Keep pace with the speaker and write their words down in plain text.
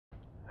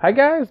Hi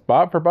guys,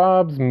 Bob for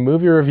Bob's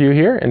Movie Review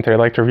here, and today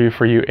I'd like to review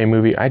for you a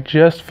movie I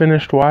just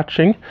finished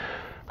watching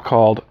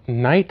called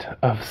Night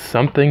of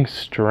Something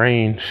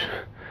Strange.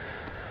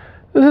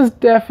 This is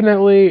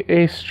definitely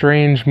a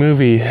strange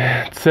movie.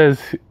 It says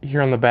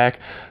here on the back,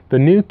 the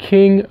new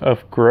king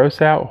of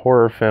gross out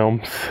horror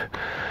films.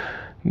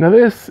 Now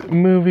this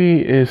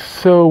movie is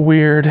so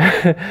weird.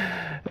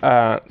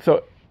 It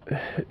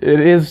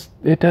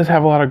does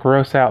have a lot of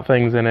gross out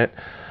things in it.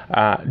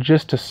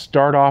 Just to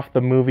start off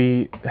the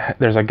movie,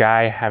 there's a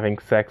guy having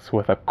sex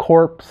with a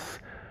corpse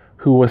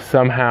who was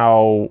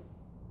somehow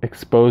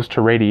exposed to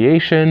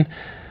radiation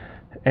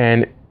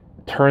and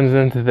turns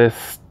into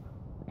this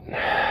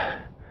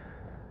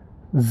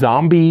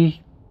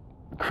zombie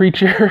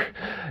creature.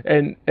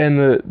 and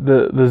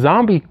the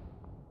zombie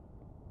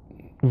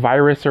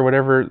virus or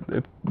whatever,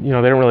 they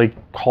don't really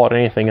call it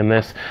anything in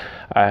this,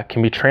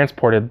 can be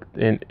transported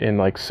in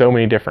like so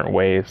many different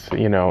ways.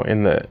 In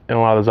a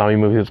lot of the zombie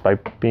movies it's by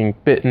being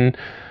bitten,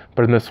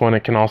 but in this one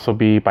it can also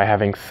be by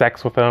having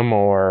sex with them,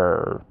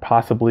 or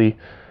possibly,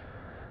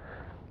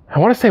 I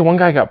want to say one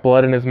guy got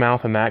blood in his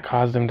mouth and that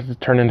caused him to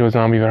turn into a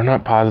zombie, but I'm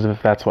not positive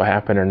if that's what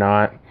happened or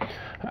not.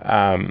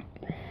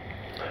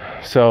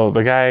 So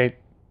the guy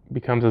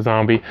becomes a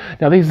zombie.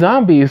 Now these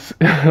zombies,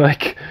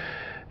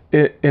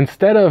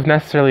 instead of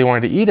necessarily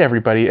wanting to eat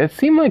everybody, it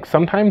seemed like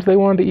sometimes they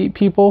wanted to eat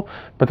people,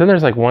 but then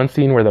there's like one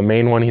scene where the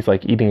main one, he's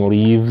like eating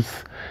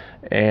leaves,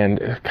 and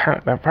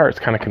that part's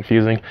kind of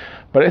confusing.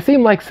 But it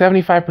seemed like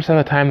 75%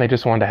 of the time they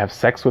just wanted to have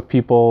sex with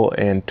people,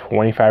 and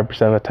 25%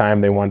 of the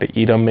time they wanted to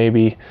eat them,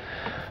 maybe.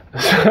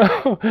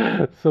 So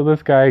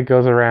this guy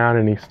goes around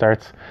and he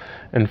starts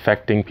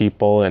infecting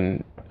people,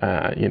 and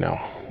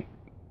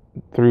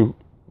through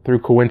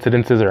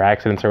coincidences or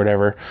accidents or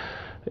whatever,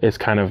 is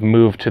kind of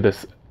moved to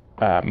this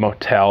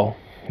motel.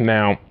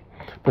 Now,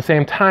 at the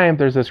same time,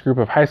 there's this group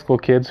of high school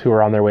kids who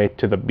are on their way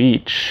to the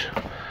beach.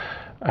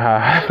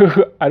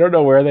 I don't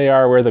know where they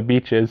are, where the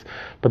beach is,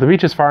 but the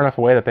beach is far enough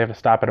away that they have to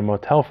stop at a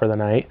motel for the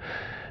night.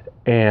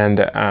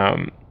 And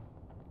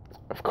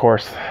of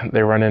course,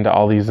 they run into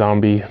all these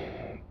zombie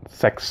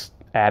sex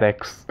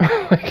addicts.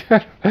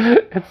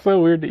 It's so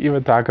weird to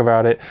even talk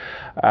about it.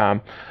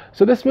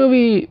 So this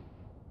movie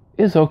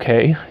is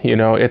okay.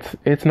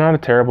 It's not a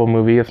terrible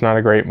movie. It's not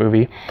a great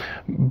movie,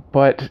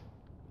 but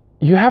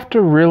you have to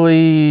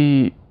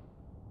really,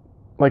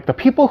 the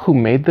people who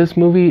made this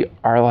movie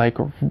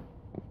are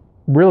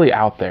really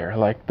out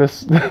there.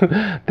 This,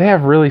 they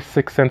have really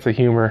sick sense of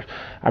humor.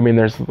 I mean,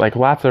 there's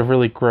lots of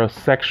really gross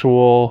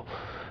sexual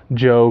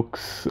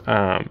jokes,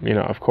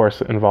 of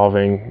course,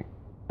 involving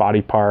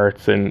body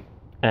parts and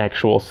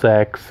actual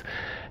sex,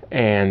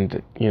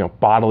 and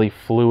bodily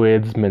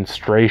fluids,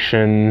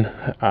 menstruation,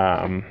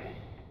 I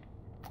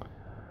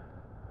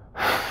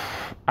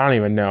don't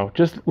even know,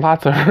 just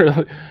lots of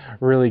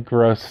really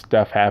gross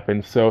stuff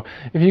happens. So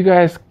if you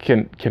guys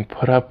can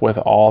put up with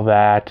all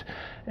that,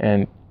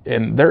 and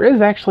there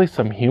is actually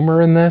some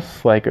humor in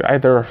this,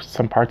 there are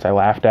some parts I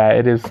laughed at.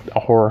 It is a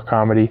horror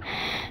comedy.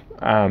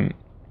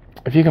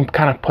 If you can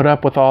kind of put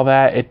up with all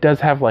that, it does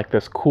have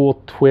this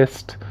cool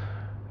twist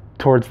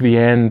towards the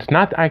end. It's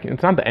not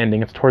the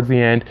ending, it's towards the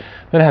end.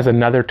 Then it has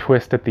another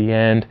twist at the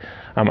end.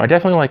 I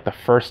definitely like the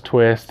first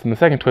twist, and the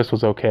second twist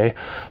was okay,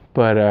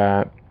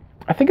 but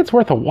I think it's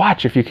worth a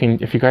watch if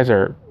you guys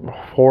are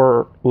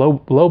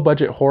low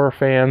budget horror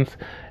fans,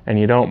 and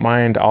you don't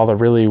mind all the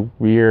really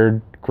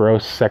weird,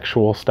 gross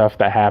sexual stuff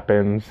that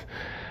happens.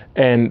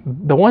 And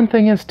the one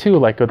thing is too,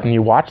 when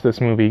you watch this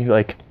movie,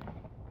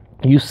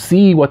 you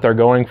see what they're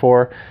going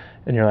for,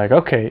 and you're like,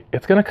 okay,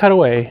 it's gonna cut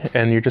away,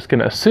 and you're just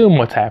gonna assume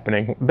what's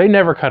happening. They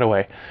never cut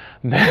away.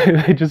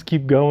 They just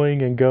keep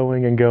going and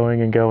going and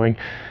going and going,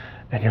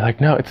 and you're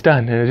like, no, it's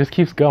done, and it just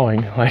keeps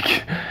going.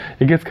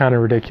 It gets kind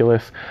of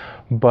ridiculous.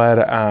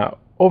 But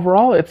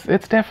overall,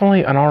 it's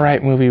definitely an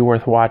alright movie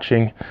worth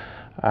watching.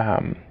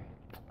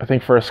 I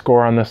think for a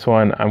score on this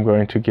one, I'm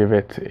going to give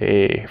it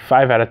a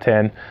 5 out of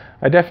 10.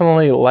 I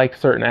definitely like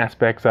certain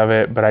aspects of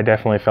it, but I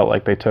definitely felt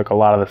like they took a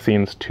lot of the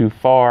scenes too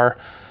far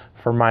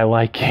for my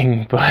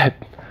liking, but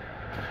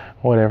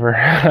whatever.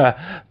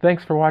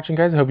 Thanks for watching,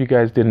 guys. I hope you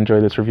guys did enjoy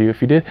this review.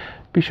 If you did,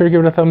 be sure to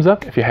give it a thumbs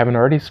up. If you haven't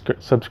already,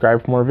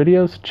 subscribe for more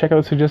videos. Check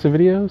out the suggested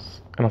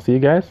videos, and I'll see you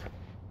guys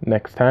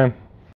next time.